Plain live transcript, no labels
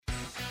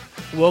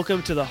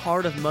Welcome to the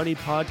Heart of Money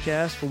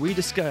podcast, where we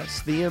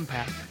discuss the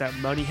impact that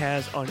money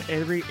has on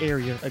every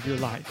area of your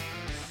life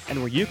and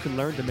where you can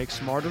learn to make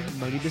smarter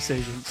money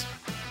decisions.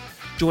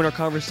 Join our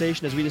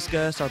conversation as we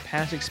discuss our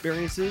past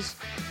experiences,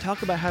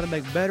 talk about how to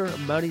make better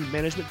money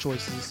management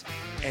choices,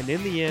 and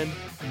in the end,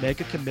 make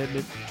a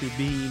commitment to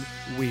being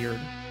weird.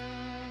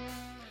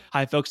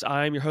 Hi, folks.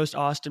 I am your host,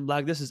 Austin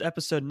Black. This is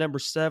episode number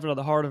 7 of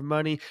The Heart of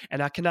Money,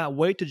 and I cannot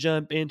wait to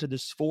jump into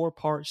this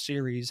 4-part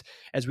series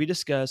as we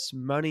discuss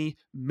money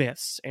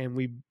myths, and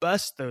we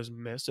bust those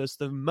myths. So it's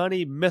the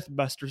Money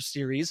Mythbusters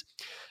series.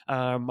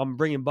 I'm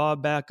bringing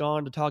Bob back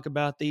on to talk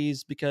about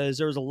these because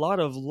there's a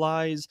lot of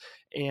lies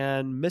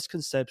and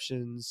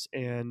misconceptions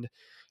and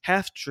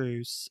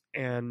half-truths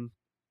and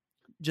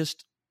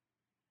just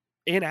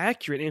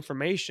inaccurate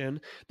information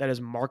that is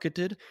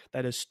marketed,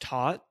 that is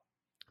taught,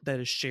 that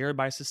is shared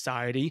by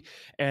society.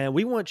 And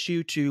we want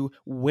you to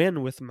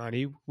win with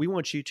money. We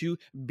want you to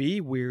be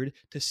weird,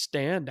 to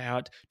stand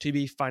out, to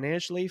be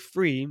financially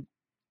free.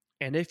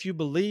 And if you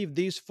believe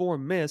these 4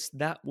 myths,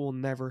 that will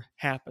never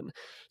happen.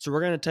 So we're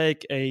going to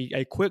take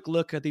a quick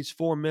look at these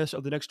 4 myths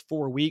over the next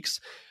 4 weeks.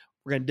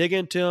 We're going to dig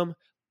into them,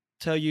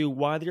 tell you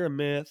why they're a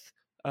myth,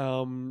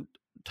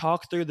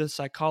 talk through the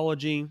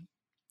psychology,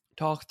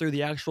 talk through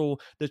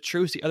the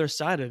truth, the other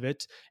side of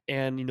it,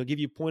 and give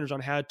you pointers on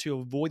how to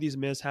avoid these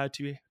myths, how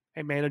to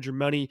manage your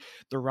money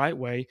the right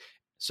way.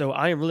 So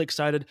I am really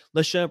excited.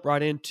 Let's jump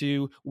right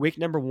into week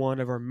number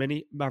 1 of our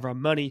Money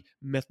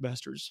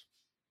Mythbusters.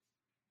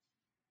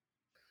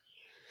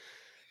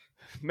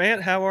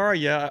 Man, how are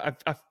you?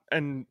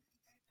 And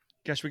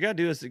gosh, we got to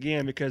do this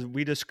again because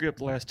we just script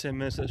the last 10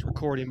 minutes of this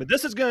recording, but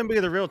this is going to be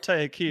the real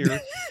take here.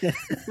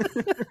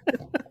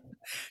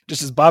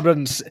 Just as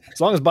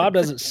long as Bob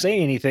doesn't say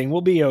anything, we'll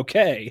be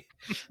okay.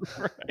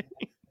 Right.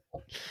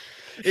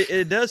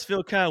 It does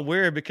feel kind of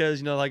weird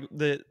because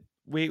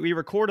we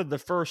recorded the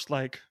first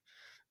 6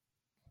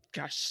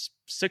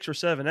 or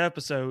 7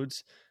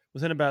 episodes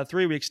within about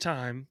 3 weeks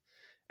time,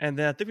 and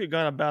then I think we've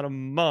gone about a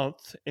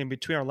month in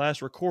between our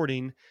last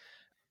recording.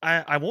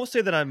 I won't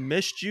say that I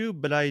missed you,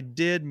 but I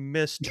did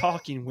miss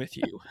talking with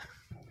you.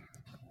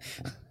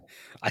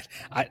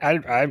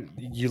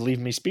 You leave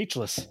me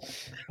speechless.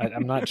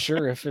 I'm not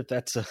sure if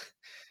that's a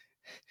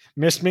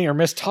missed me or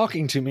missed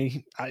talking to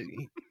me. I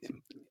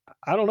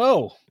don't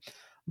know,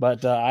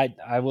 but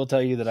I will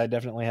tell you that I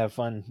definitely have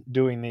fun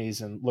doing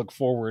these and look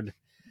forward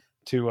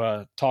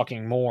to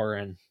talking more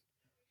and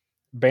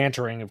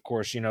bantering. Of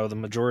course, the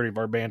majority of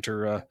our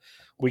banter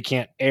we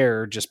can't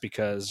air just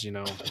because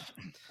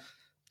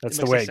that's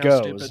the way it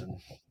goes.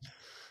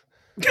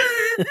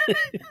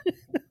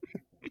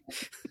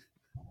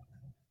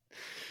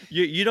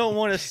 You don't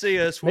want to see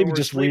us when Maybe we're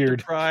just sleep weird,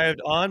 deprived,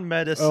 on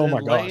medicine, oh my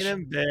laying gosh,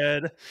 in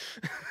bed.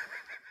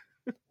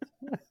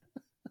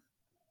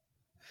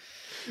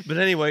 But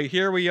anyway,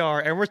 here we are,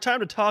 and we're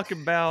time to talk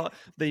about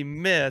the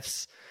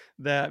myths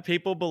that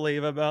people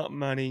believe about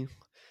money.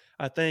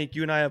 I think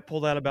you and I have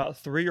pulled out about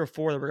 3 or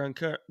 4 that we're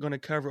going to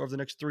cover over the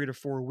next 3 to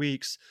 4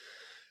 weeks.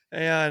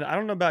 And I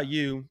don't know about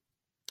you,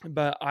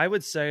 but I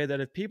would say that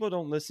if people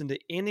don't listen to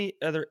any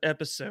other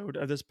episode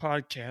of this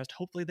podcast,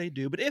 hopefully they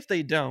do. But if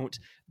they don't,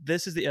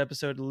 this is the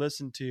episode to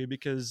listen to,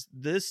 because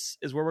this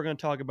is where we're going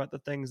to talk about the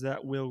things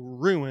that will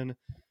ruin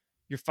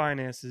your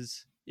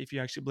finances if you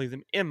actually believe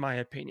them, in my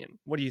opinion.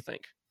 What do you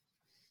think?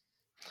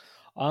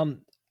 I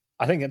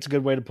think that's a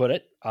good way to put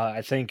it.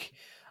 I think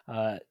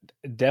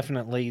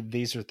definitely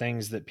these are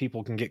things that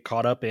people can get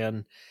caught up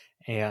in,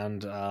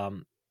 and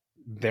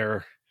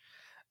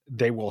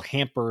they will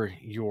hamper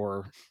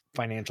your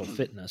financial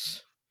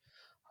fitness,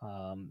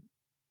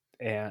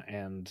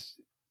 and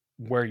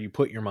where you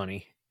put your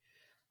money.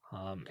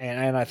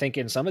 And I think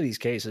in some of these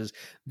cases,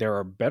 there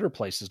are better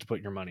places to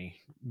put your money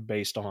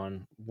based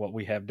on what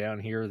we have down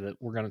here that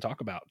we're going to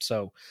talk about.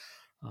 So,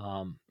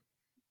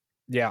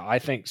 yeah, I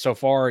think so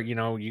far,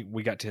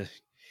 we got to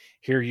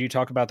hear you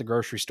talk about the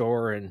grocery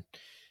store and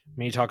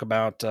me talk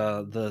about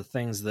the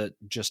things that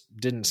just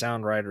didn't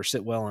sound right or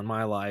sit well in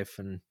my life.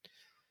 And,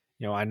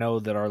 I know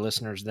that our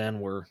listeners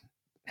then were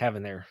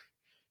having their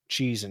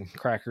cheese and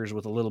crackers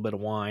with a little bit of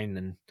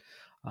wine,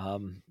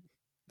 and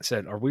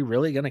said, are we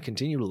really going to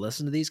continue to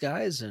listen to these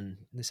guys? And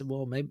they said,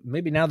 well,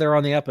 maybe now they're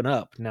on the up and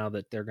up, now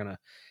that they're going to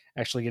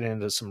actually get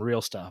into some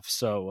real stuff.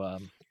 So,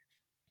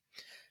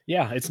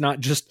 yeah, it's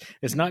not just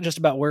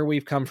about where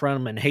we've come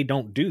from and, hey,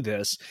 don't do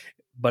this,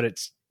 but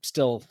it's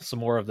still some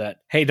more of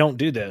that, hey, don't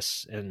do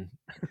this. And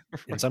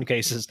in some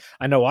cases,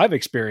 I know I've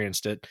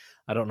experienced it.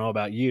 I don't know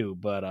about you,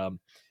 but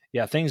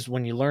yeah, things,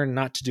 when you learn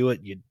not to do it,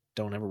 you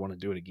don't ever want to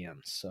do it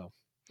again. So.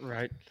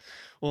 Right.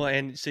 Well,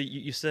 and so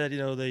you said,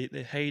 they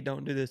hey,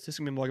 don't do this. This is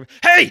going to be more like,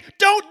 hey,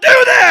 don't do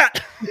that!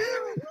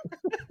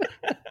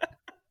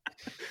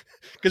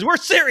 Because we're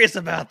serious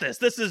about this.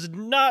 This is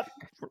not,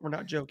 we're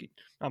not joking.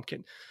 I'm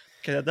kidding.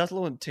 Okay, that's a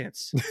little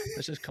intense.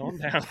 Let's just calm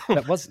down.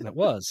 That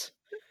was.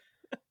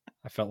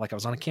 I felt like I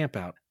was on a camp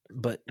out.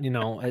 But,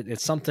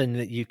 it's something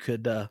that you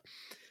could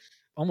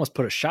almost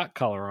put a shock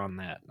collar on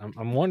that.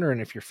 I'm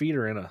wondering if your feet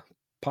are in a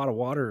pot of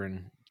water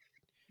and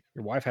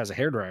your wife has a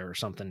hairdryer or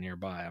something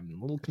nearby. I'm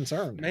a little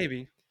concerned.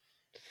 Maybe.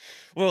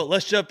 Well,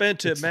 let's jump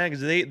into it, It's man,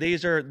 because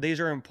these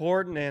are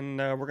important, and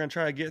we're gonna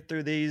try to get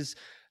through these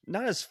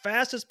not as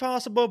fast as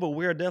possible, but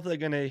we're definitely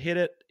gonna hit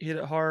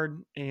it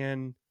hard,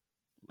 and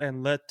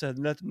let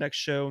the next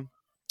show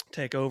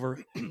take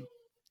over.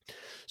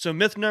 So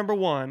myth number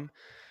one,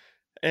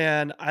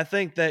 and I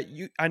think that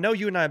I know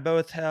you and I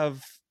both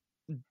have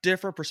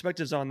different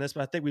perspectives on this,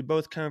 but I think we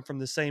both come from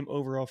the same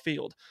overall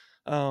field.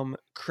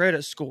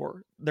 Credit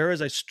score. There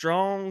is a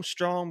strong,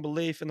 strong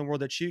belief in the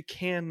world that you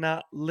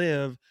cannot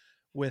live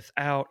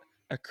without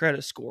a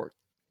credit score.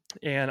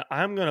 And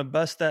I'm going to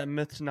bust that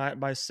myth tonight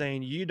by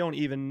saying you don't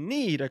even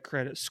need a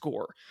credit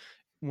score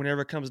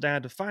whenever it comes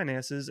down to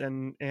finances.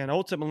 And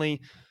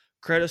ultimately,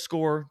 credit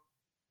score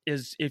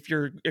is, if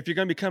you're going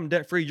to become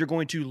debt free, you're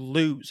going to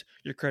lose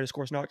your credit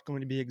score. It's not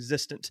going to be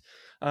existent.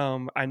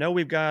 I know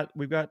we've got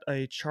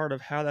a chart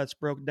of how that's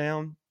broke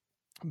down,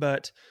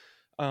 but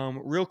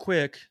real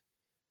quick,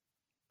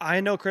 I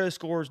know credit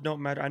scores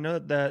don't matter. I know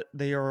that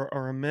they are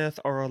a myth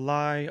or a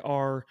lie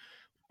or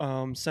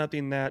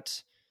something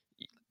that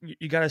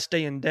you got to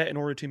stay in debt in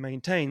order to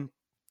maintain.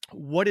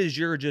 What is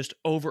your just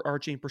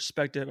overarching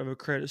perspective of a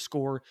credit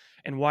score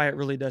and why it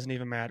really doesn't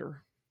even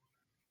matter?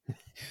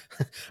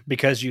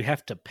 because you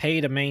have to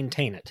pay to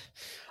maintain it.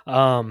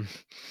 Um,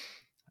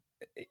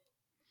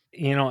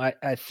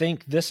 I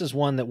think this is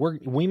one that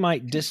we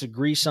might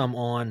disagree some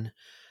on,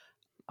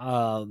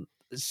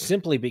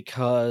 simply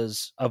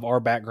because of our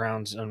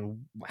backgrounds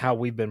and how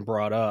we've been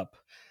brought up.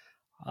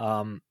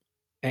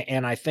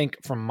 And I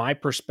think from my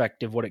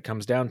perspective, what it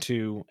comes down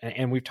to,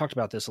 and we've talked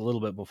about this a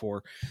little bit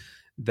before,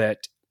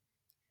 that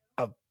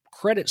a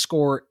credit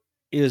score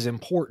is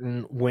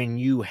important when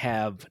you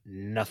have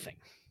nothing.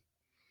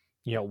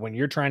 When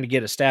you're trying to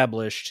get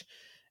established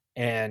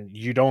and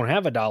you don't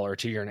have $1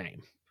 to your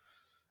name,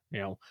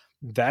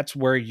 that's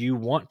where you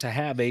want to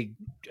have a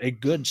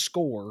good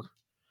score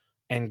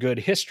and good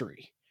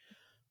history.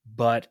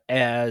 But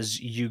as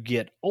you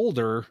get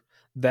older,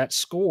 that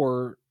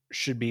score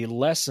should be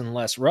less and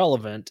less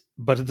relevant,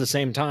 but at the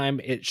same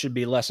time, it should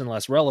be less and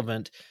less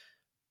relevant,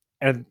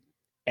 and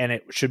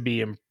it should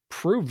be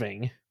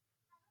improving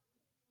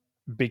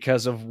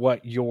because of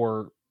what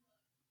your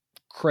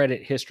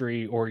credit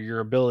history or your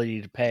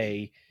ability to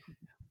pay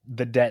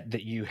the debt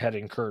that you had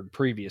incurred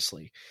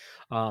previously.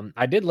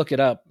 I did look it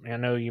up. I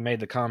know you made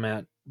the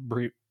comment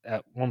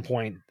at one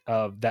point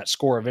of that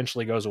score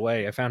eventually goes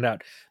away. I found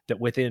out that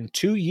within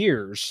 2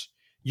 years,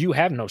 you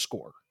have no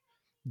score,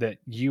 that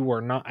you are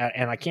not,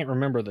 and I can't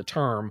remember the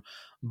term,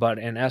 but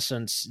in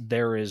essence,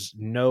 there is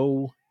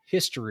no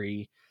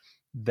history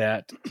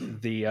that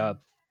the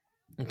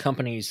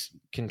companies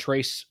can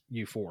trace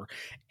you for.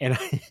 And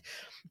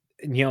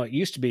it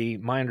used to be,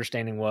 my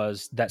understanding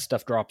was that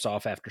stuff drops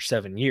off after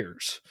 7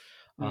 years.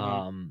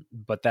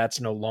 But that's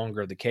no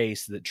longer the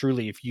case, that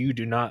truly, if you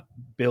do not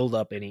build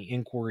up any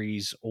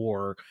inquiries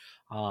or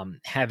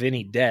have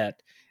any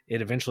debt,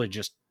 it eventually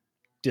just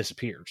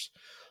disappears.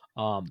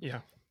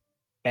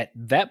 At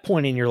that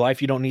point in your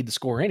life, you don't need the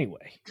score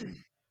anyway,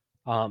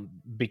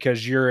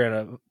 because you're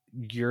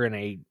in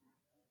a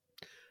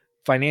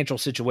financial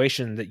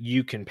situation that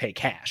you can pay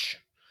cash.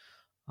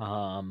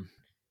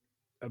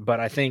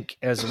 But I think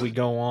as we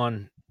go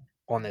on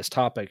this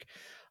topic,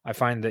 I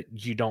find that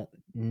you don't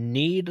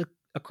need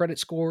a credit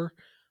score,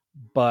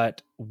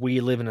 but we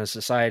live in a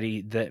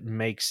society that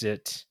makes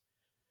it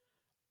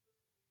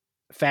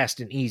fast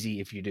and easy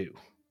if you do.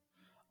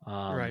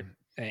 Right.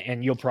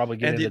 And you'll probably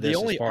get into the this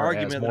only as far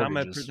argument as that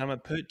mortgages. I'm gonna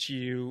put to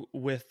you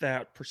with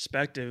that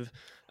perspective,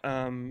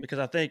 because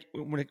I think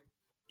when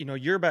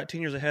you're about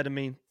 10 years ahead of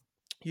me,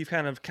 you've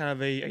kind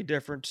of a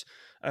different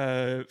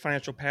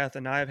financial path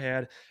than I've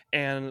had,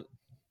 and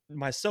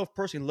myself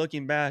personally,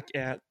 looking back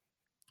at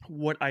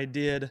what I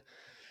did,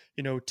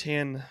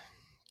 10,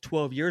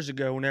 12 years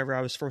ago, whenever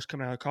I was first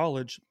coming out of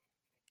college,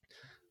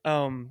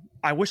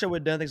 I wish I would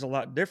have done things a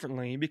lot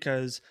differently,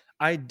 because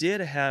I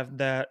did have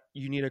that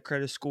you need a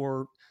credit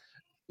score,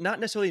 not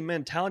necessarily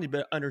mentality,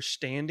 but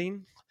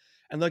understanding.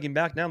 And looking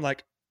back now, I'm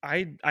like,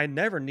 I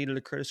never needed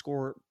a credit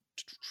score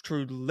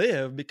to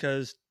live,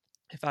 because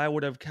if I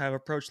would have kind of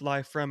approached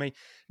life from a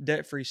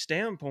debt-free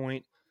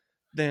standpoint,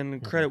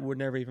 then credit would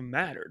never even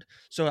mattered.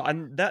 So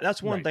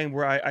that's one Right. thing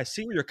where I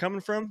see where you're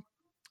coming from.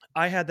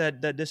 I had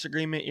that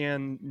disagreement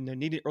in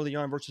needing it early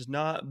on versus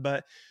not,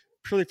 but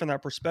purely from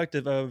that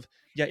perspective of,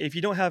 yeah, if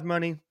you don't have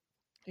money and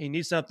you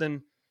need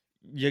something,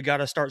 you got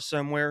to start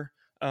somewhere.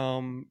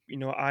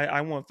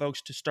 I want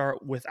folks to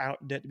start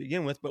without debt to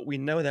begin with, but we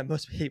know that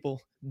most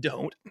people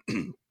don't.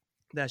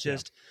 That's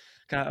just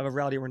kind of a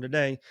reality we're in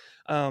today.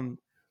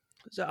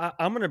 So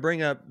I'm going to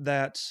bring up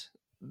that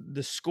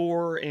the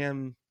score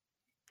and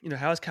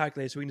how it's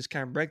calculated, so we can just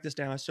kind of break this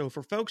down. So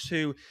for folks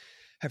who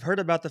have heard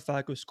about the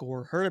FICO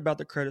score, heard about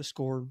the credit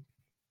score,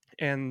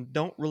 and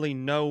don't really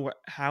know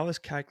how it's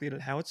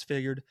calculated, how it's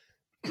figured,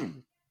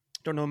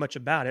 don't know much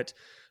about it,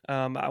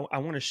 I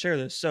want to share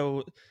this.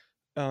 So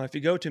if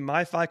you go to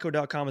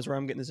myfico.com is where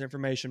I'm getting this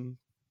information.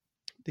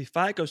 The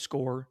FICO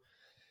score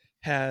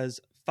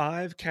has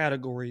 5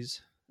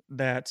 categories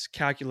that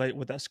calculate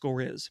what that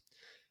score is.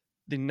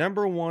 The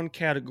number one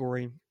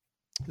category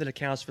that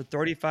accounts for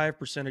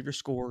 35% of your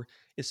score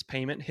is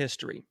payment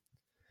history.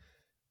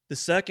 The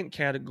second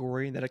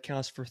category that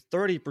accounts for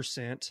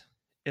 30%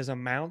 is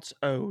amounts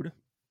owed.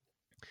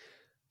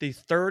 The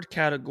third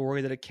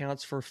category that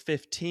accounts for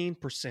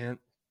 15%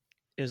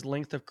 is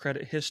length of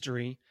credit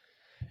history.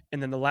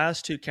 And then the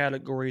last two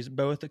categories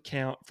both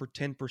account for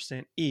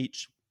 10%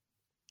 each,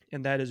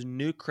 and that is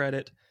new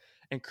credit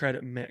and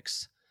credit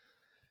mix.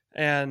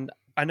 And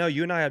I know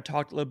you and I have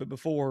talked a little bit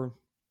before.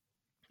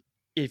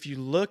 If you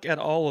look at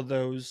all of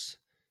those,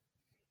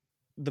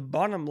 the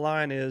bottom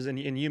line is, and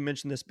you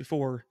mentioned this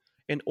before,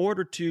 in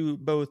order to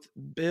both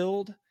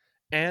build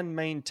and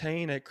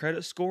maintain a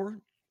credit score,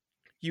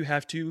 you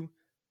have to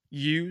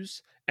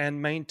use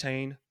and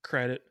maintain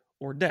credit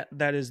or debt.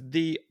 That is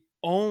the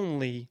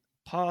only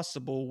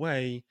possible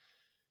way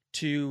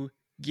to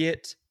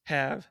get,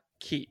 have,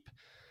 keep.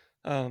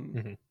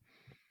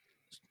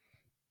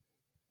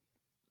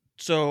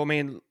 So, I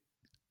mean,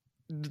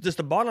 just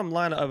the bottom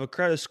line of a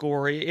credit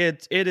score,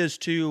 it is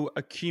to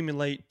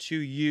accumulate, to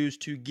use,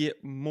 to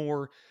get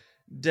more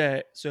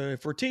debt. So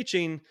if we're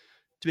teaching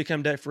to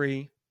become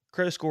debt-free,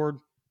 credit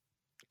score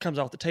comes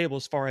off the table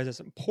as far as its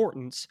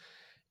importance.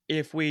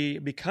 If we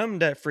become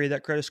debt-free,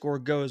 that credit score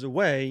goes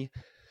away.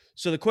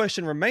 So the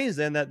question remains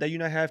then that you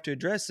now have to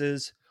address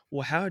is,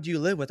 well, how do you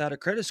live without a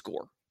credit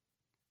score?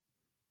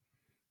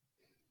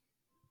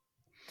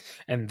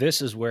 And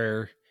this is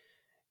where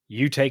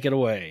you take it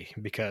away,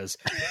 because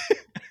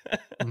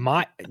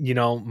my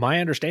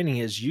understanding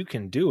is you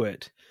can do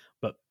it,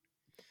 but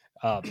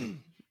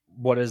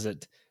what is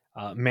it?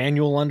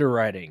 Manual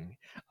underwriting,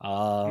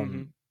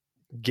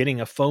 getting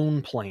a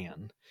phone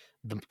plan,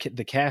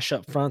 the cash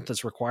up front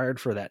that's required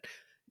for that.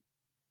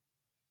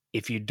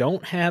 If you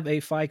don't have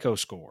a FICO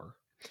score,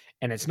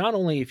 and it's not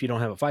only if you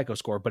don't have a FICO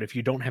score, but if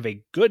you don't have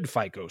a good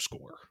FICO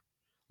score,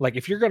 like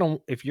if you're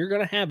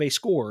gonna have a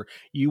score,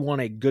 you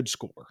want a good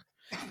score.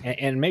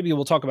 And maybe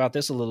we'll talk about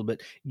this a little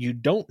bit. You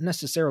don't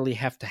necessarily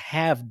have to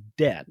have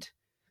debt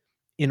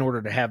in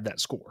order to have that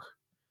score,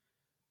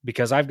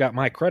 because I've got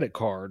my credit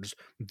cards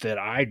that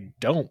I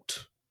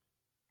don't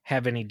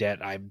have any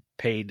debt. I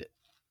paid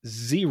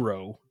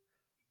 0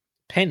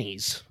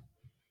 pennies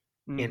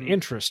in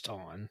interest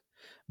on,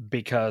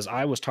 because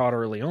I was taught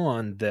early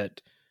on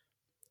that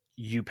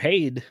you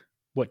paid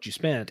what you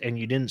spent and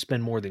you didn't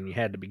spend more than you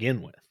had to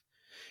begin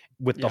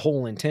with the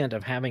whole intent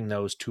of having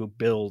those to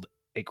build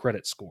a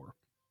credit score.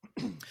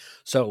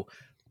 So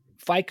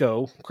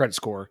FICO credit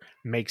score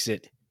makes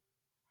it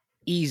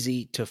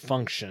easy to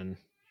function,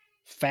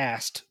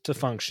 fast to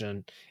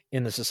function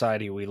in the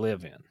society we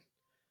live in.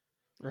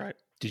 Right.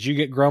 Did you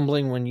get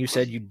grumbling when you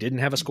said you didn't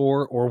have a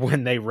score, or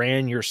when they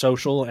ran your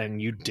social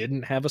and you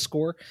didn't have a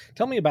score?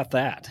 Tell me about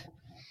that.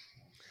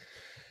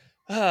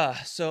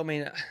 So, I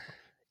mean,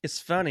 it's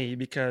funny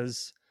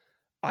because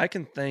I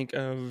can think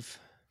of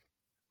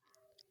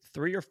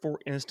 3 or 4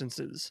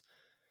 instances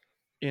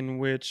in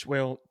which,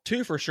 well,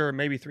 2 for sure,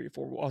 maybe 3 or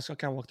 4. We'll also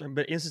kind of walk through them,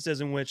 but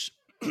instances in which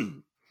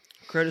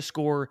credit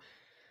score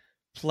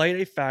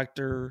played a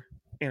factor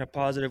in a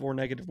positive or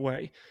negative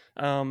way.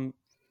 The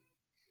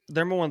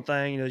number one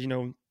thing is,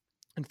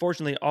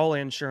 unfortunately, all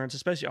insurance,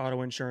 especially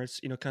auto insurance,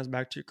 comes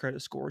back to your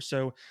credit score.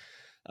 So,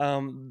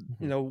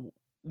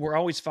 we're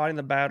always fighting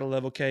the battle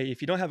of, okay, if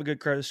you don't have a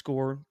good credit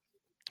score,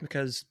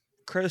 because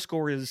credit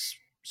score is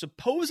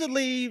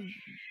supposedly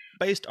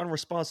based on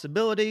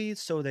responsibility,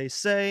 so they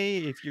say.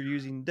 If you're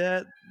using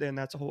debt, then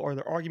that's a whole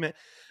other argument.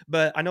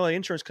 But I know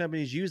insurance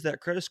companies use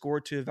that credit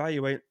score to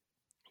evaluate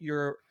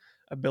your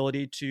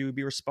ability to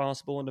be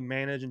responsible and to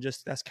manage, and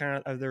just that's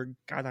kind of their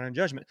guideline and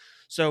judgment.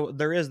 So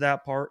there is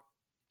that part,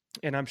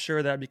 and I'm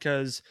sure that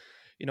because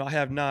I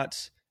have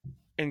not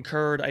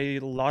incurred a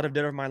lot of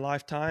debt over my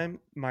lifetime,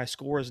 my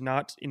score is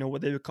not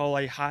what they would call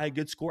a high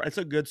good score. It's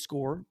a good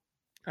score.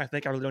 I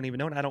think I really don't even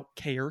know, and I don't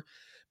care.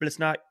 But it's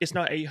not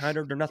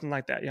 800 or nothing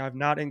like that. I've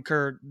not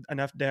incurred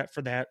enough debt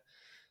for that.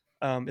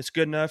 It's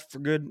good enough for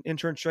good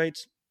insurance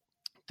rates.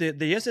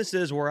 The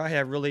instances where I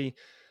have really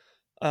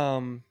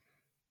been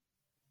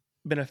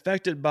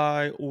affected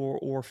by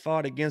or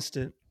fought against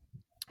it,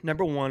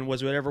 number one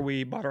was whenever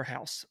we bought our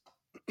house,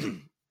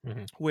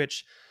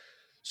 which,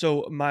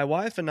 so my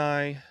wife and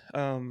I,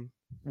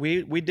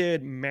 we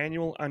did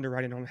manual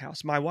underwriting on the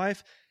house. My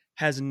wife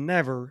has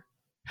never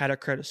had a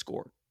credit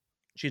score.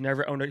 She's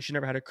never owned it. She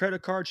never had a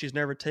credit card. She's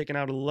never taken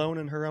out a loan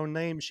in her own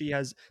name. She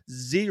has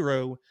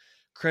 0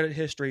 credit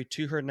history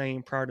to her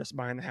name prior to us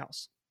buying the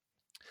house.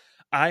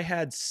 I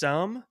had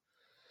some,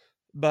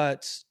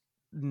 but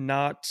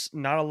not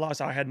a lot.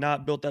 So I had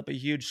not built up a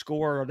huge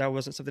score, or that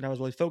wasn't something I was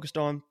really focused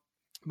on.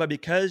 But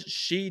because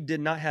she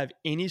did not have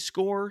any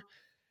score,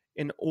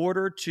 in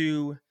order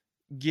to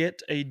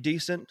get a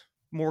decent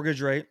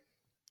mortgage rate,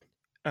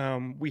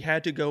 we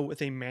had to go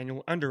with a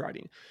manual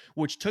underwriting,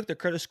 which took the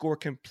credit score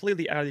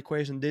completely out of the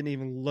equation, didn't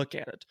even look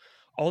at it.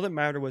 All that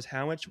mattered was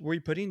how much were we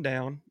putting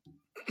down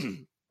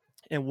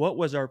and what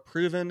was our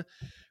proven,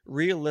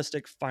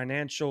 realistic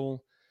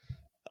financial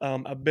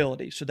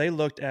ability. So they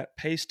looked at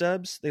pay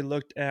stubs, they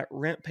looked at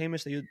rent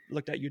payments, they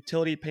looked at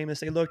utility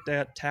payments, they looked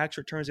at tax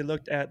returns, they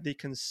looked at the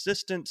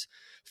consistent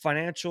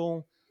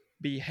financial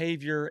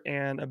behavior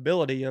and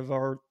ability of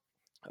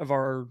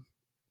our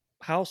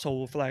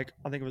household for like,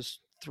 I think it was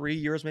 3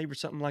 years, maybe, or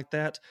something like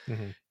that,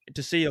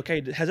 to see,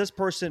 okay, has this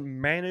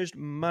person managed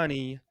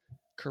money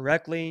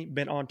correctly,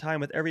 been on time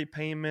with every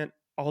payment,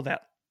 all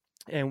that.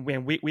 And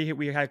when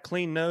we had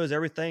clean nose,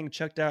 everything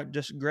checked out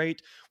just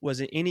great. Was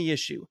it any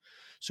issue?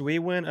 So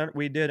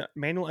we did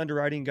manual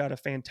underwriting, got a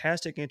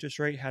fantastic interest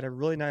rate, had a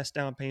really nice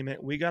down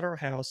payment. We got our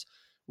house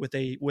with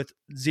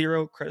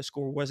zero credit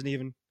score, wasn't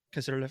even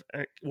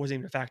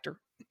a factor.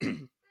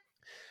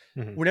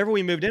 Whenever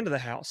we moved into the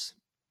house,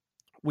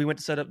 we went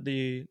to set up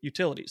the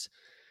utilities.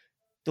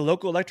 The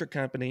local electric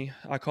company,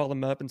 I called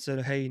them up and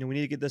said, hey, we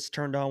need to get this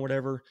turned on,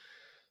 whatever.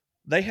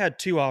 They had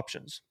two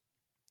options.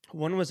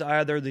 One was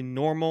either the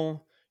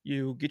normal,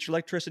 you get your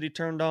electricity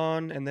turned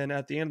on, and then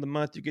at the end of the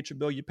month, you get your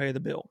bill, you pay the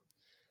bill.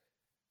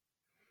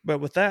 But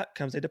with that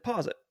comes a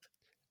deposit.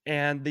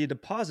 And the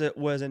deposit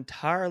was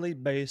entirely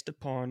based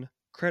upon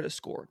credit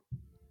score.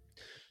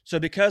 So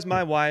because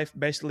my wife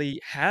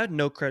basically had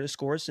no credit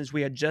score since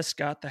we had just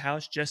got the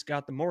house, just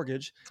got the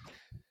mortgage,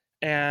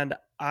 and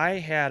I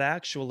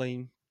had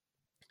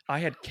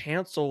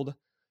canceled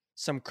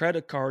some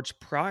credit cards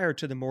prior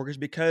to the mortgage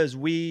because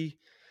I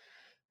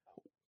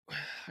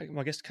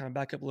guess to kind of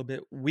back up a little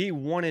bit, we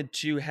wanted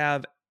to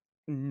have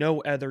no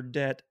other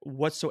debt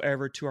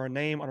whatsoever to our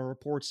name, on our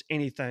reports,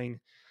 anything,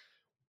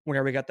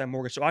 whenever we got that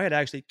mortgage. So I had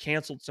actually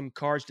canceled some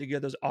cards to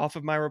get those off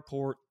of my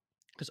report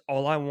because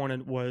all I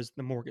wanted was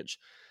the mortgage.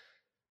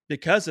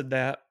 Because of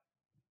that,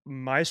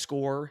 my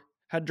score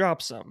had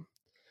dropped some.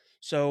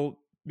 So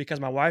because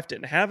my wife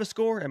didn't have a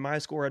score and my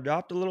score had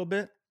dropped a little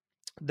bit,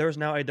 there's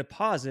now a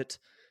deposit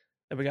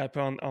that we got to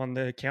put on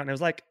the account. And it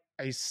was like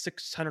a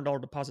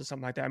 $600 deposit,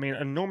 something like that. I mean,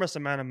 an enormous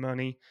amount of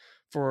money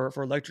for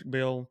electric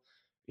bill,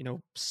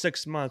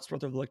 6 months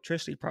worth of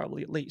electricity,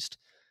 probably, at least.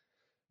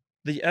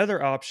 The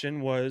other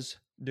option was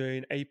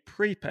doing a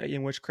prepay,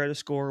 in which credit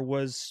score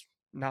was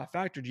not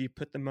factored. You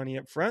put the money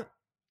up front,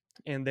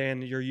 and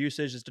then your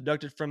usage is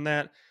deducted from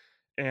that,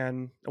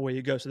 and away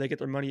you go. So they get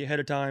their money ahead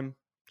of time.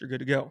 You're good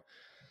to go.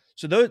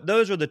 So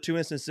those are the two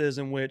instances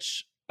in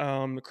which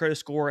the credit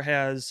score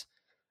has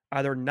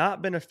either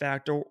not been a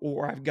factor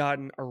or I've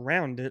gotten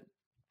around it.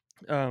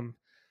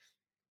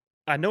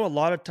 I know a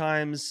lot of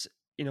times,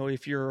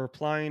 if you're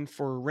applying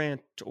for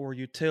rent or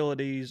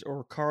utilities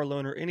or car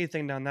loan or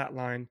anything down that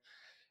line,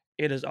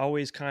 it is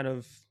always kind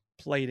of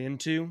played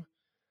into.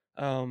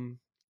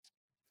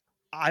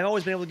 I've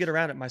always been able to get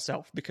around it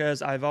myself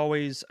because I've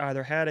always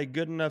either had a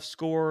good enough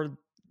score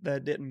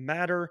that didn't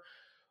matter,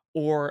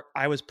 or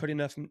I was putting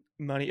enough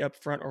money up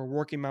front or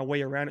working my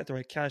way around it through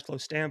a cash flow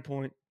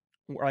standpoint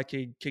where I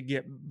could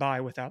get by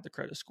without the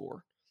credit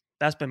score.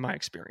 That's been my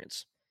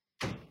experience.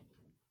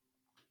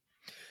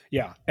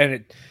 Yeah.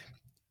 And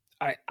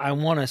I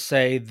want to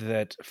say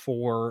that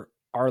for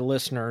our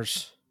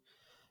listeners,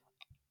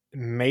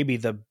 maybe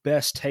the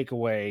best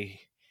takeaway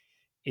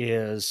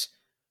is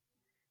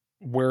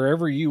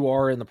wherever you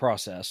are in the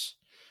process,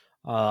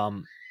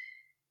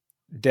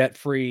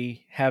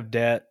 debt-free, have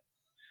debt,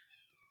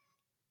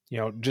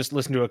 just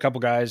listen to a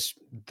couple guys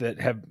that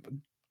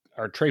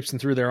are traipsing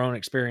through their own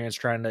experience,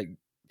 trying to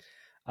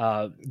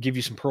give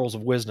you some pearls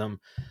of wisdom.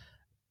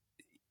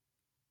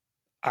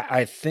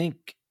 I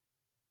think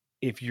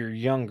if you're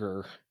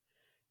younger,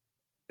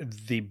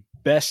 the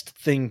best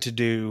thing to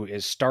do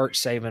is start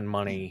saving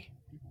money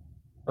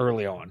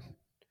early on.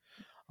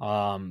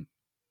 A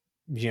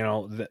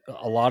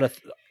lot of,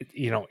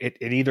 it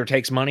either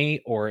takes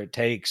money or it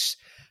takes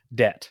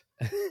debt.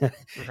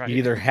 Right. You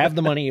either have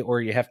the money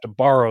or you have to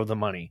borrow the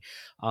money.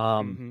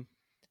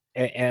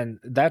 And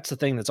that's the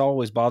thing that's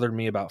always bothered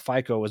me about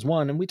FICO is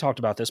one, and we talked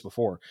about this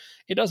before,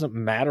 it doesn't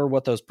matter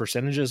what those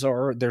percentages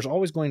are. There's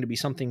always going to be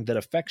something that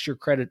affects your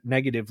credit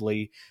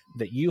negatively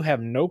that you have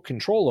no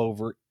control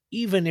over,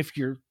 even if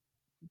your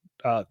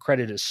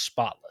credit is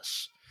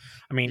spotless.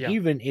 I mean,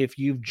 even if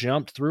you've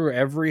jumped through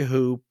every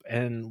hoop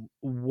and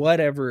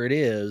whatever it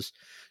is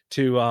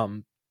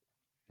to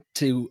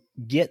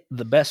get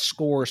the best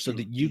score so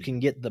that you can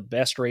get the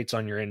best rates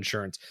on your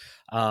insurance,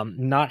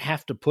 not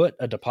have to put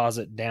a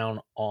deposit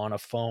down on a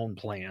phone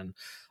plan,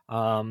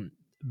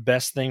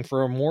 best thing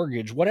for a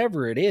mortgage,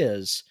 whatever it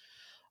is,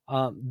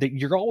 that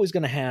you're always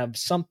going to have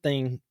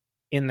something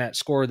in that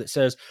score that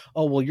says,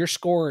 oh, well, your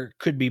score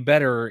could be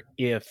better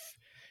if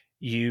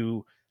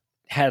you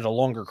had a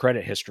longer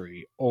credit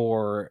history,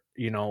 or,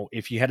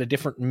 if you had a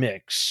different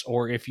mix,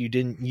 or if you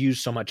didn't use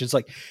so much. It's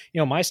like,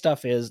 my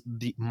stuff is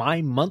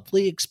my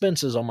monthly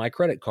expenses on my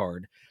credit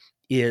card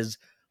is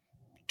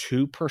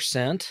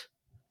 2%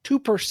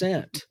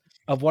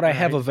 of what I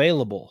have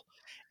available.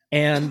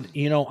 And,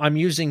 I'm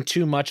using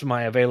too much of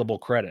my available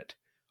credit.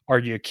 Are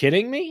you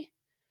kidding me?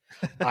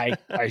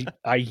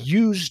 I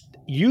use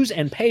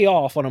and pay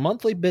off on a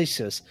monthly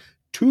basis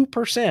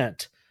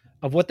 2%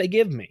 of what they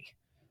give me.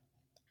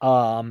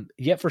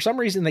 Yet for some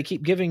reason they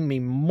keep giving me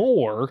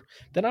more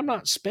that I'm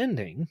not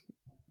spending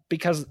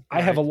because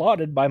I have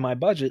allotted by my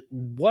budget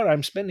what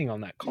I'm spending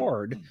on that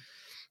card.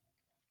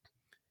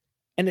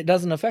 And it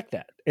doesn't affect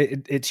that.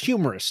 It's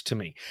humorous to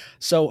me.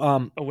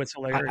 So, it's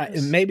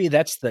hilarious. Maybe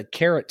that's the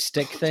carrot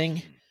stick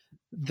thing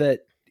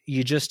that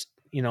you just,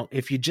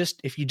 if you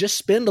just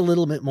spend a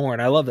little bit more,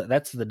 and I love that.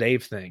 That's the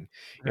Dave thing.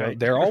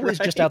 They're always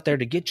just out there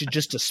to get you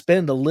just to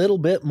spend a little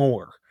bit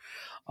more.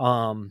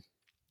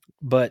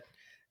 But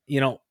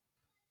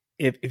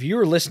if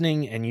you're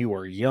listening and you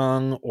are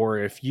young, or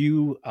if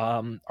you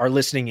are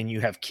listening and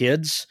you have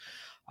kids,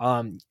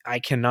 I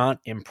cannot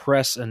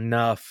impress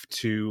enough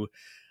to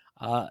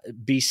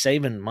be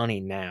saving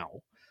money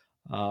now.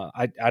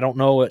 I don't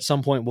know, at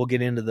some point we'll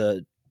get into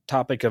the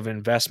topic of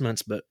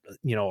investments, but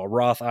a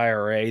Roth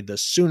IRA, the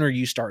sooner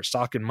you start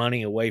stocking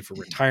money away for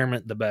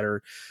retirement, the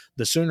better.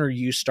 The sooner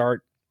you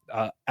start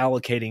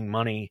allocating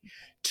money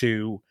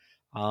to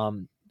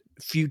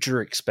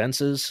future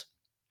expenses,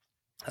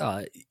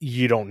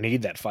 you don't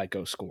need that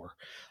FICO score.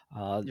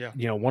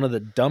 One of the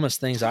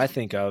dumbest things I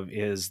think of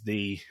is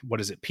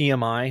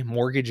PMI,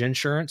 mortgage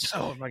insurance.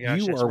 Oh my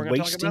gosh, you are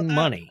wasting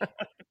money.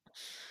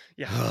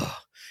 Yeah.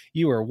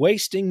 You are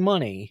wasting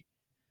money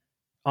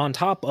on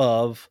top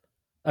of,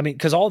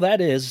 because all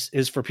that is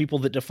for people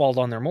that default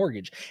on their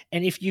mortgage.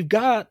 And if you've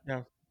got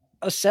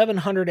a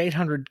 700,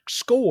 800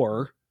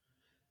 score,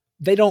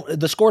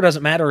 the score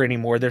doesn't matter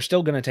anymore. They're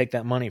still going to take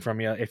that money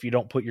from you if you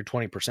don't put your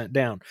 20%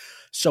 down.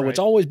 So It's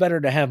always better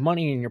to have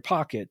money in your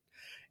pocket.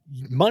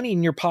 Money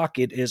in your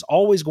pocket is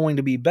always going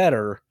to be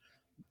better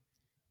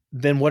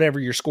than whatever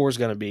your score is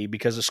going to be,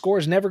 because the score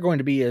is never going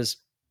to be as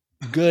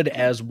good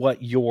as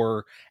what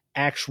your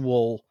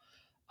actual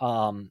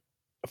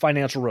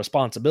financial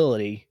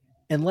responsibility,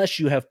 unless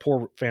you have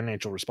poor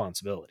financial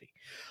responsibility.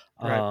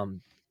 Right.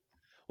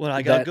 Well,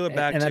 I got to go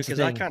back to, because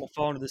I kind of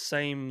fall into the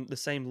same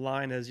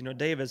line as,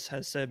 Davis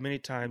has said many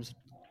times.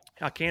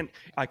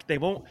 They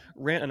won't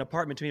rent an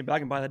apartment to me, but I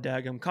can buy the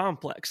daggum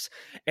complex.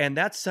 And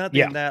that's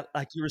something that,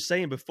 like you were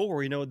saying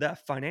before,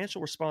 that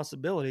financial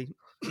responsibility.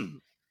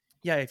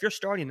 If you're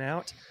starting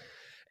out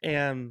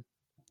and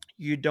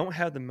you don't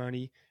have the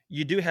money,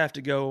 you do have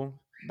to go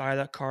buy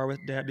that car with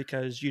debt,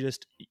 because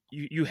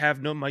you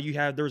have no money.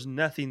 There's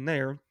nothing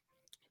there.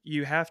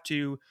 You have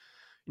to,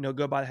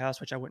 go buy the house,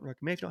 which I wouldn't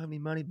recommend if you don't have any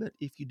money. But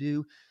if you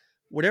do,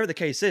 whatever the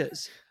case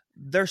is,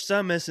 there's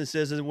some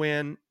instances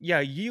when,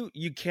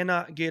 you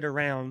cannot get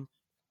around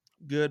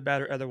good,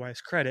 bad, or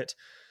otherwise credit.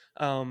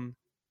 But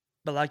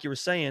like you were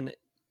saying,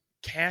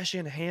 cash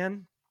in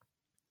hand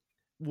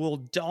will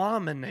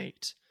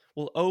dominate,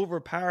 will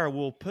overpower,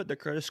 will put the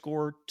credit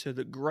score to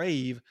the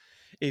grave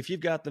if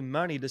you've got the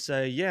money to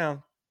say,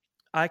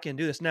 I can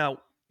do this. Now,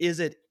 is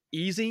it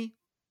easy?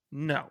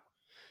 No.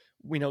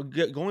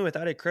 Going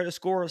without a credit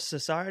score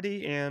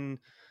society and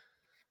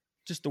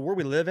just the world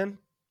we live in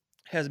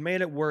has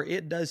made it where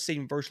it does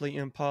seem virtually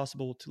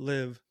impossible to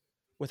live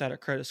without a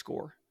credit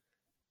score.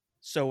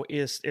 So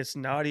it's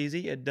not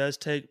easy. It does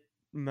take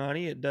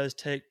money. It does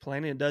take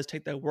planning. It does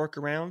take that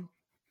workaround.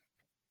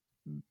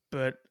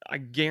 But I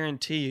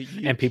guarantee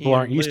you and people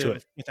aren't used to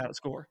it without a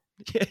score.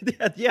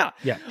 Yeah.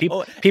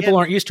 People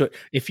aren't used to it.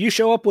 If you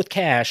show up with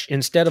cash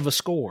instead of a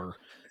score,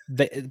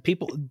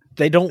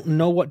 they don't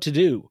know what to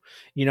do.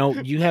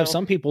 You have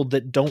some people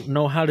that don't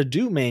know how to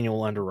do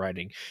manual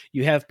underwriting.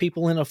 You have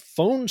people in a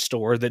phone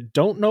store that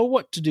don't know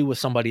what to do with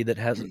somebody that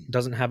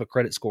doesn't have a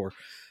credit score,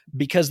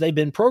 because they've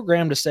been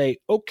programmed to say,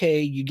 okay,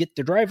 you get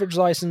the driver's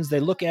license. They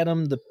look at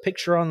them, the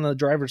picture on the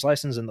driver's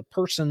license and the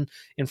person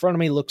in front of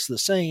me looks the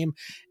same.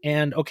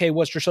 And okay,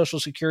 what's your social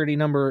security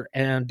number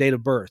and date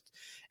of birth?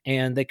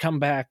 And they come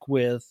back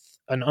with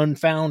an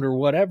unfound or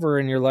whatever.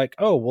 And you're like,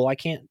 oh, well, I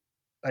can't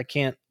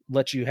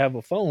let you have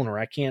a phone, or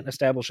I can't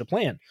establish a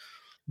plan.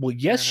 Well,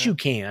 yes, you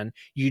can.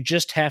 You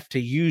just have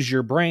to use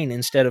your brain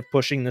instead of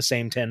pushing the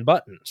same 10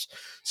 buttons.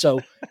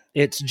 So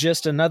it's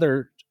just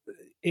another,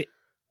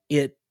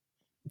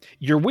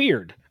 you're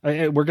weird.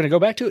 We're going to go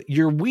back to it.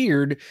 You're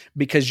weird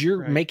because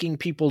you're making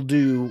people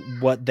do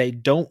what they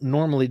don't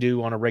normally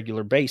do on a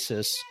regular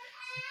basis,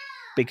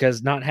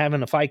 because not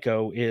having a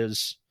FICO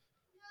is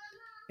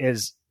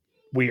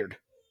weird.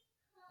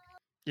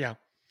 Yeah.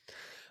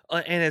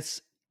 And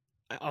it's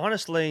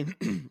honestly,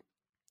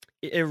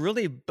 it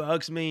really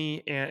bugs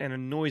me and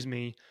annoys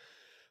me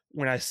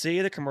when I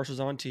see the commercials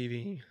on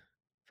TV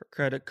for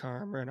Credit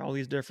Karma and all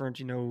these different,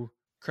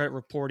 credit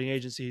reporting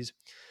agencies,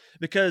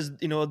 because,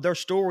 their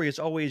story is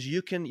always,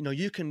 you can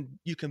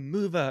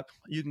move up,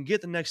 you can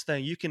get the next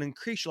thing, you can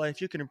increase your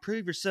life, you can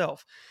improve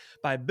yourself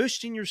by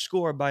boosting your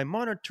score, by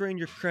monitoring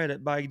your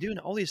credit, by doing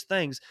all these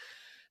things.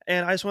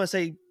 And I just want to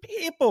say,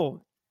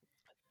 people,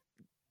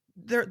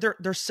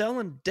 they're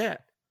selling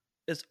debt.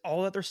 Is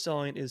all that they're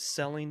selling is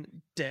selling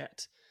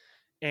debt.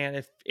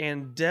 And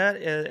debt,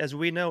 as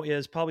we know,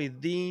 is probably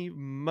the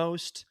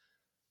most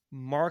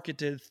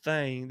marketed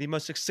thing, the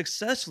most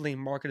successfully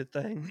marketed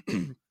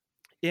thing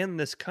in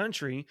this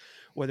country,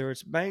 whether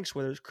it's banks,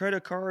 whether it's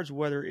credit cards,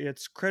 whether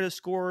it's credit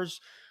scores,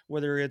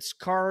 whether it's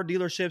car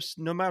dealerships,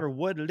 no matter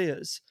what it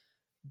is,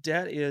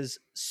 debt is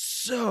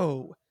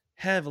so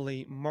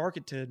heavily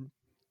marketed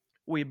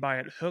We buy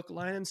it hook,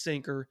 line, and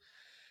sinker.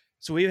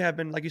 So we have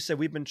been, like you said,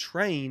 we've been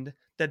trained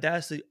that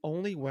that's the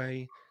only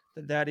way,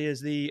 that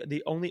is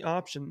the only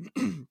option.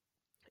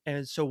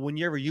 And so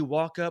whenever you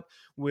walk up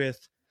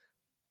with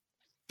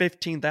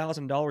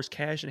 $15,000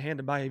 cash in hand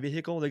to buy a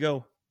vehicle, they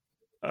go,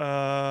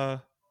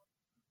 how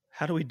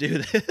do we do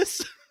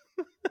this?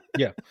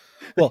 Yeah.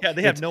 Well, yeah,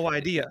 they have no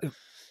idea.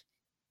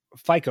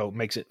 FICO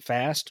makes it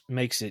fast,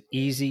 makes it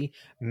easy,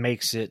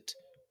 makes it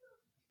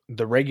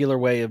the regular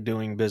way of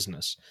doing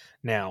business.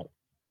 Now,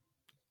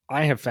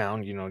 I have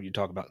found, you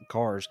talk about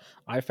cars,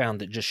 I found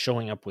that just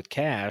showing up with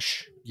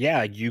cash,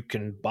 yeah, you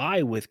can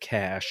buy with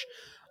cash,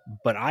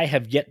 but I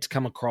have yet to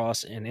come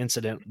across an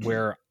incident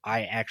where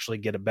I actually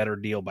get a better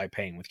deal by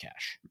paying with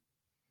cash.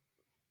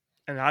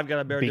 And I've got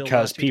a better deal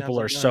because people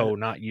are so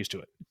not used to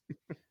it.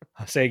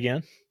 Say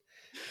again?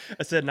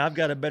 I said, and I've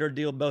got a better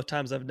deal both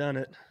times I've done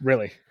it.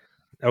 Really?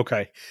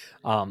 Okay.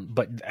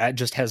 But that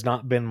just has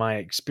not been my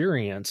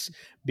experience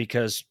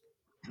because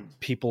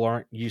people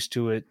aren't used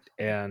to it,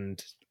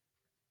 and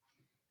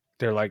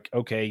they're like,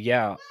 okay,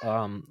 yeah,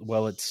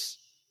 well, it's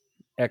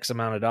X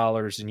amount of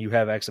dollars and you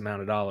have X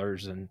amount of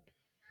dollars, and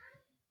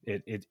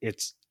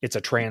it's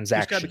a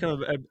transaction. You just got to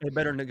become a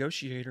better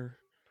negotiator.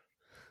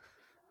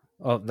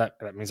 Oh,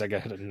 that means I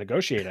got to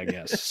negotiate, I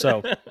guess.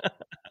 So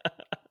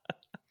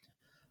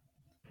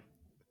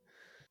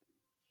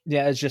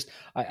yeah, it's just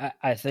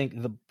I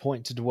think the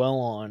point to dwell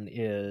on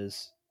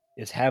is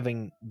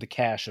having the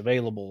cash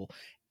available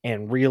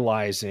and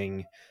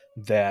realizing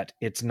that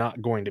it's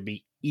not going to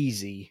be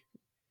easy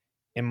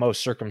in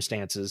most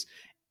circumstances,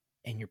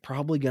 and you're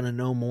probably going to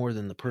know more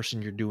than the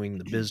person you're doing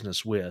the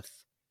business with.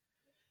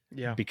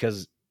 Yeah,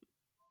 because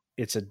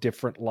it's a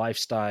different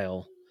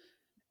lifestyle,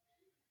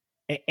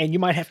 and you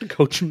might have to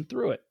coach them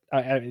through it.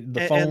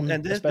 The phone,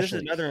 and this is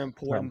another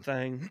important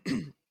thing.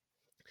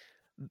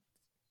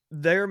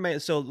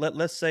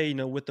 Let's say,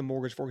 with the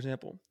mortgage, for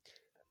example,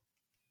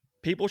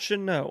 people should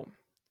know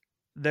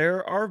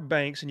there are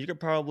banks, and you could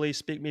probably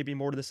speak maybe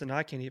more to this than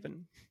I can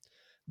even.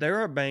 There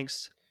are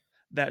banks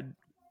that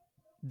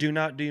do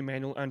not do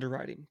manual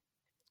underwriting,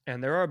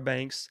 and there are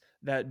banks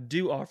that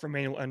do offer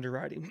manual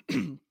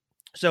underwriting.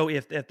 So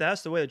if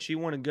that's the way that you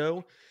want to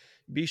go,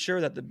 be sure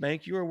that the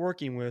bank you are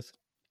working with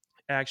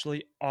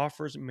actually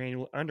offers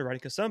manual underwriting,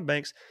 because some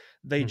banks,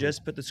 they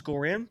just put the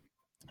score in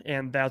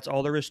and that's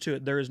all there is to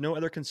it. There is no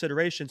other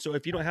consideration. So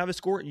if you don't have a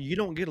score, you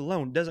don't get a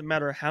loan. Doesn't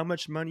matter how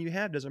much money you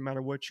have, doesn't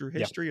matter what your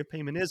history of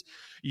payment is,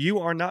 you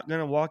are not going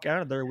to walk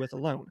out of there with a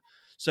loan.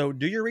 So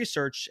do your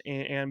research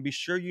and be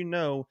sure if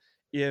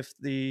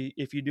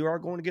you are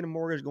going to get a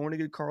mortgage, going to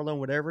get a car loan,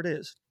 whatever it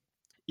is,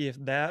 if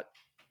that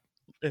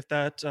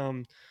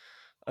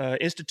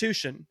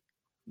institution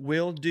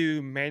will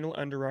do manual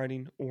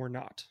underwriting or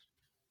not.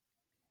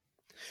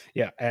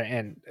 Yeah,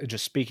 and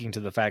just speaking to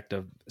the fact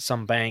of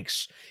some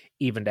banks,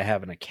 even to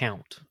have an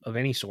account of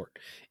any sort,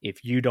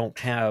 if you don't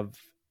have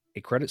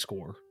a credit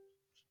score,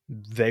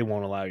 they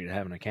won't allow you to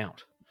have an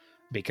account,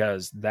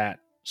 because that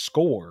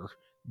score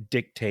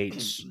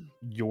dictates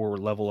your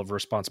level of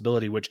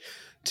responsibility, which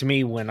to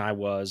me, when I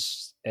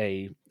was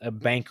a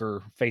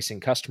banker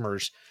facing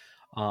customers,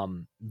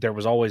 there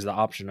was always the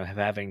option of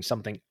having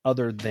something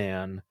other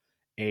than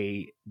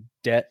a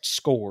debt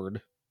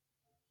scored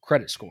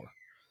credit score,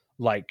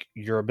 like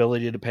your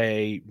ability to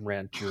pay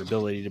rent, your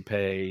ability to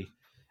pay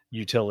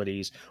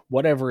utilities,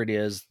 whatever it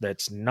is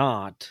that's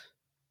not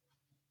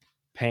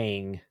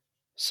paying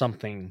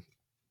something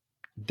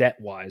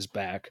debt-wise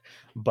back,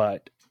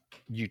 but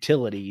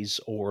utilities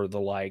or the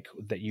like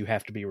that you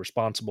have to be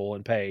responsible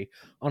and pay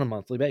on a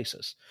monthly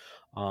basis.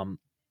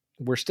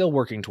 We're still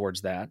working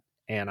towards that,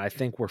 and I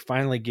think we're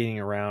finally getting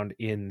around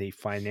in the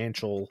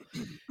financial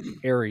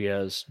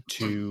areas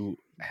to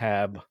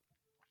have,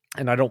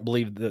 and I don't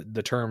believe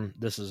the term,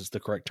 this is the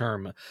correct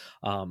term,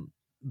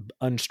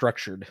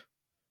 unstructured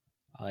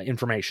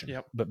information.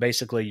 Yep. But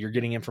basically you're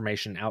getting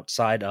information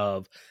outside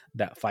of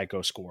that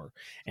FICO score.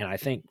 And I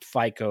think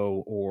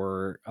FICO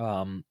or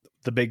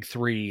the big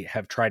three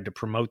have tried to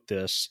promote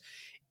this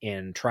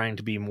in trying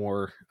to be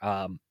more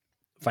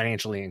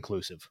financially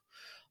inclusive.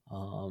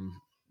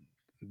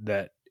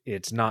 That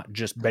it's not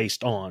just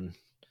based on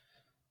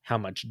how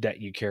much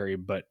debt you carry,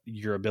 but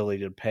your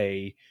ability to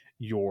pay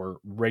your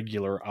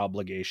regular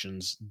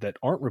obligations that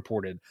aren't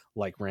reported,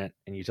 like rent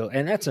and utility.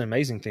 And that's an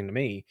amazing thing to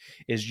me,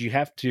 is you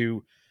have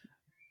to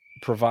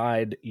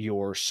provide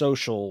your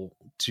social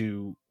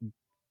to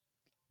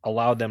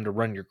allow them to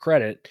run your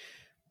credit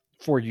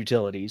for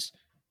utilities,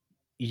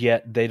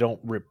 yet they don't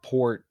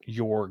report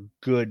your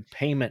good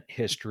payment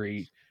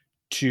history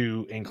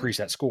to increase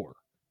that score.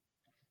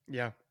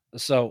 Yeah.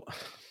 So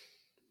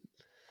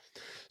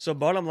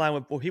bottom line,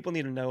 what people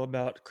need to know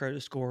about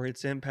credit score,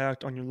 its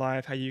impact on your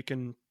life, how you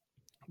can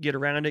get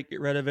around it, get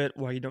rid of it,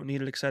 why you don't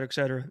need it, et cetera, et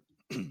cetera.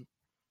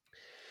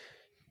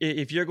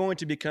 If you're going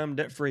to become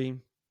debt-free,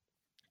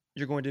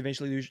 you're going to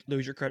eventually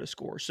lose your credit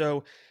score.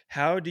 So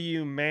how do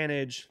you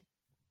manage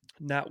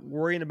not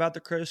worrying about the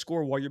credit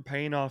score while you're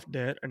paying off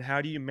debt? And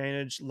how do you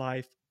manage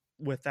life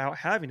without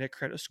having a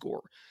credit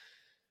score?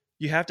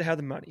 You have to have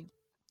the money.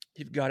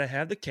 You've got to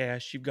have the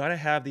cash. You've got to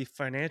have the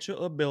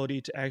financial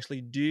ability to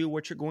actually do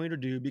what you're going to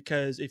do,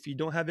 because if you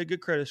don't have a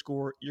good credit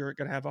score, you're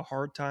going to have a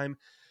hard time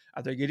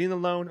either getting the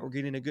loan or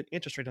getting a good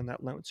interest rate on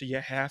that loan. So you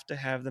have to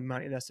have the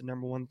money. That's the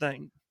number one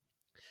thing.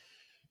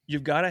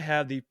 You've got to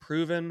have the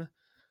proven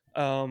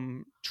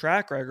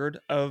track record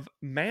of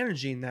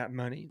managing that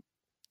money,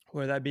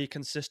 whether that be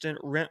consistent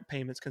rent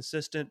payments,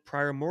 consistent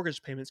prior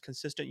mortgage payments,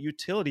 consistent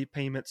utility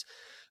payments,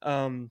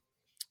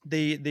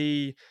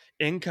 the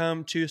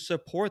income to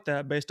support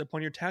that based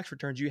upon your tax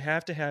returns. You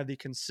have to have the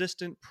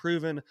consistent,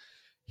 proven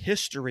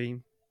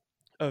history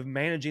of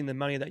managing the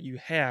money that you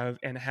have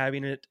and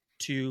having it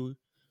to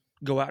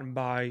go out and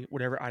buy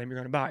whatever item you're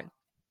going to buy.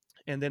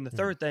 And then the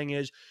third thing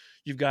is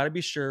you've got to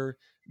be sure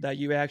that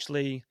you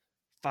actually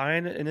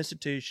find an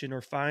institution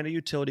or find a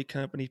utility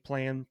company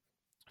plan,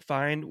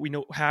 find,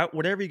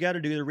 whatever you got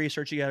to do, the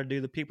research you got to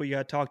do, the people you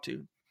got to talk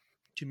to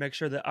make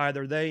sure that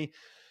either they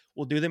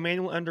will do the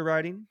manual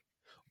underwriting,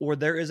 or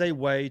there is a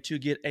way to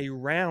get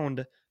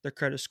around the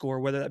credit score,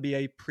 whether that be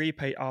a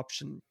prepay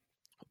option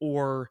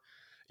or,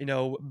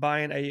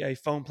 buying a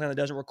phone plan that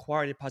doesn't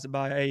require a deposit,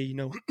 by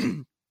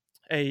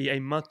a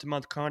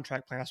month-to-month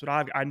contract plan. That's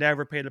what I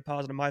never pay a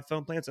deposit on my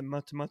phone plan. It's a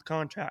month-to-month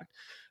contract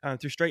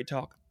through Straight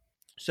Talk.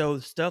 So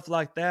stuff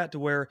like that, to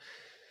where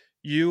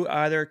you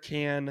either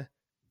can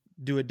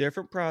do a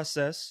different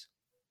process,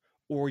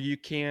 or you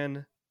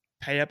can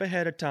pay up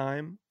ahead of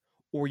time,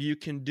 or you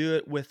can do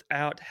it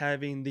without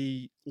having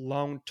the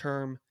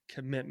long-term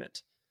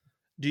commitment.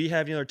 Do you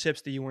have any other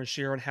tips that you want to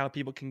share on how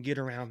people can get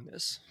around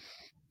this?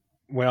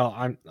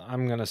 Well,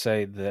 I'm going to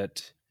say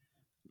that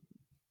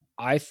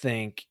I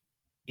think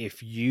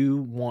if you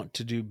want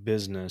to do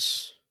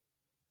business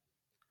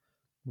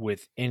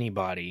with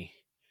anybody,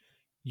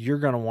 you're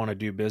going to want to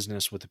do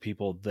business with the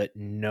people that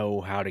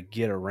know how to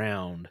get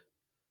around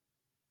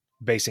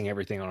basing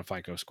everything on a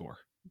FICO score.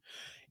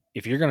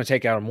 If you're going to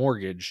take out a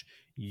mortgage,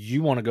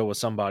 you want to go with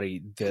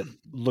somebody that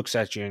looks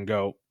at you and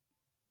go,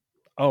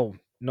 oh,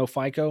 no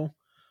FICO,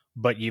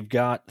 but you've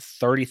got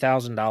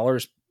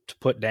 $30,000 to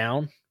put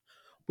down.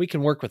 We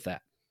can work with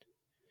that.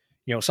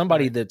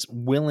 Somebody that's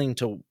willing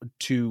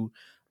to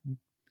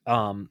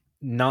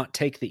not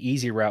take the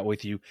easy route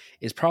with you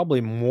is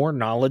probably more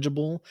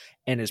knowledgeable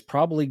and is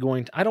probably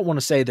going to, I don't want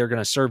to say they're going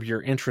to serve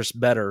your interests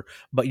better,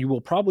 but you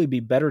will probably be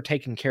better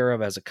taken care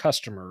of as a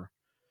customer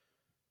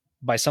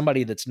by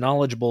somebody that's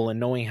knowledgeable and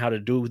knowing how to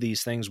do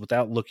these things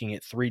without looking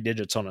at 3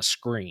 digits on a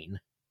screen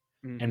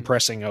and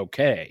pressing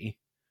OK,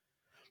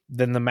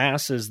 than the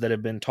masses that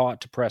have been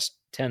taught to press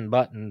 10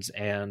 buttons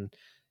and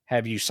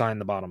have you sign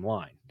the bottom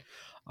line.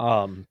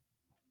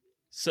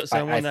 So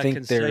someone that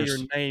can say your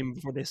name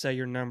before they say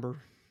your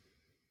number.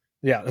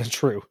 Yeah, that's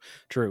true.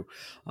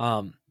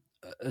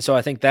 So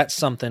I think that's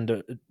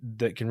something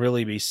that can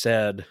really be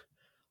said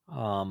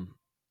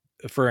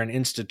for an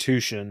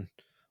institution,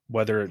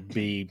 whether it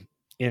be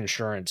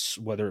insurance,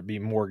 whether it be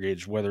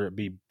mortgage, whether it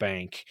be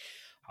bank,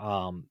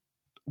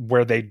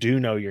 where they do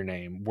know your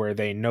name, where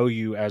they know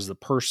you as the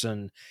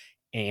person,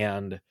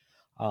 and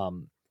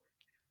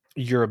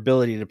your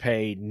ability to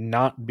pay,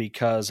 not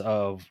because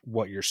of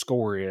what your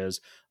score is,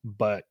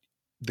 but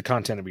the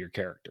content of your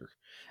character.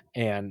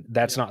 And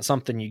that's not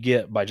something you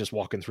get by just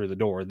walking through the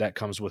door. That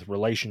comes with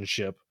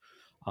relationship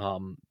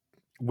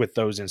with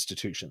those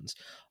institutions.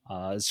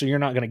 So you're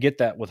not going to get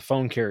that with a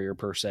phone carrier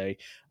per se,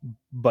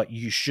 but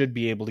you should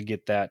be able to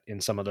get that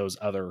in some of those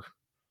other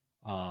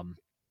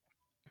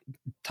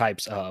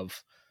types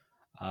of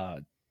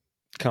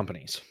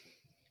companies.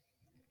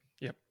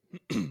 Yep.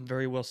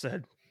 Very well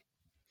said.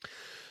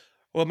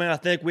 Well, man, I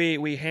think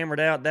we hammered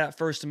out that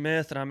first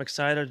myth, and I'm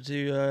excited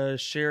to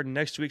share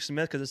next week's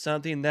myth, because it's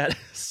something that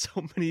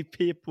so many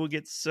people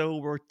get so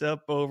worked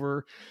up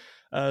over.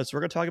 So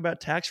we're going to talk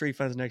about tax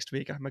refunds next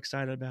week. I'm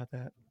excited about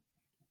that.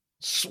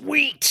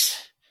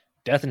 Sweet.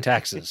 Death and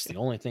taxes, the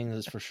only thing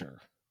that's for sure.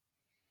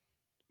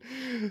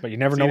 But you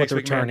never know what the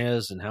return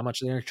is and how much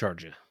they're going to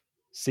charge you.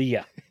 See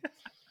ya.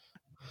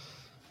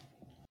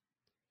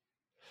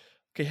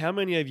 Okay, how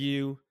many of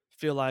you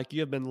feel like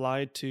you have been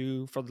lied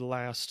to for the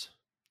last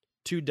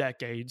 2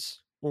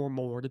 decades or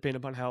more, depending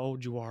upon how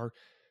old you are?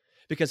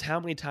 Because how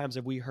many times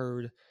have we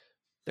heard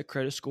that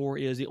credit score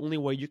is the only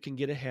way you can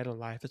get ahead in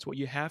life? It's what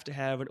you have to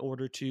have in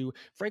order to,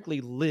 frankly,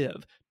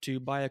 live,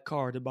 to buy a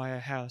car, to buy a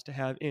house, to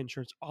have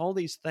insurance. All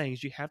these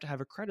things, you have to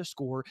have a credit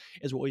score,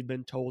 is what we've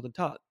been told and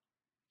taught.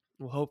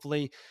 Well,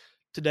 hopefully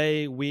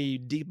today we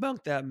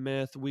debunk that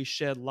myth. We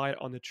shed light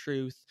on the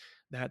truth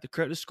that the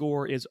credit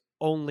score is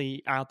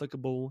only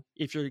applicable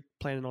if you're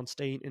planning on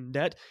staying in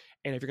debt.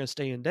 And if you're going to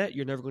stay in debt,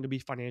 you're never going to be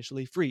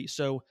financially free.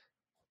 So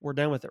we're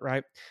done with it,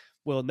 right?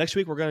 Well, next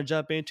week we're going to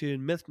jump into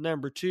myth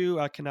number 2.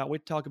 I cannot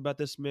wait to talk about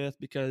this myth,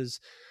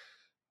 because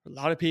a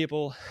lot of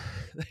people,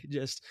 they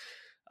just,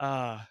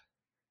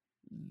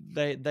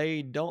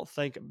 they don't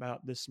think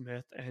about this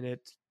myth, and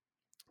it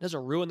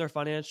doesn't ruin their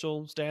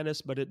financial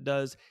status, but it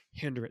does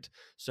hinder it.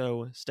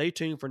 So stay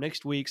tuned for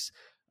next week's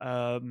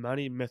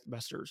Money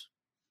Mythbusters.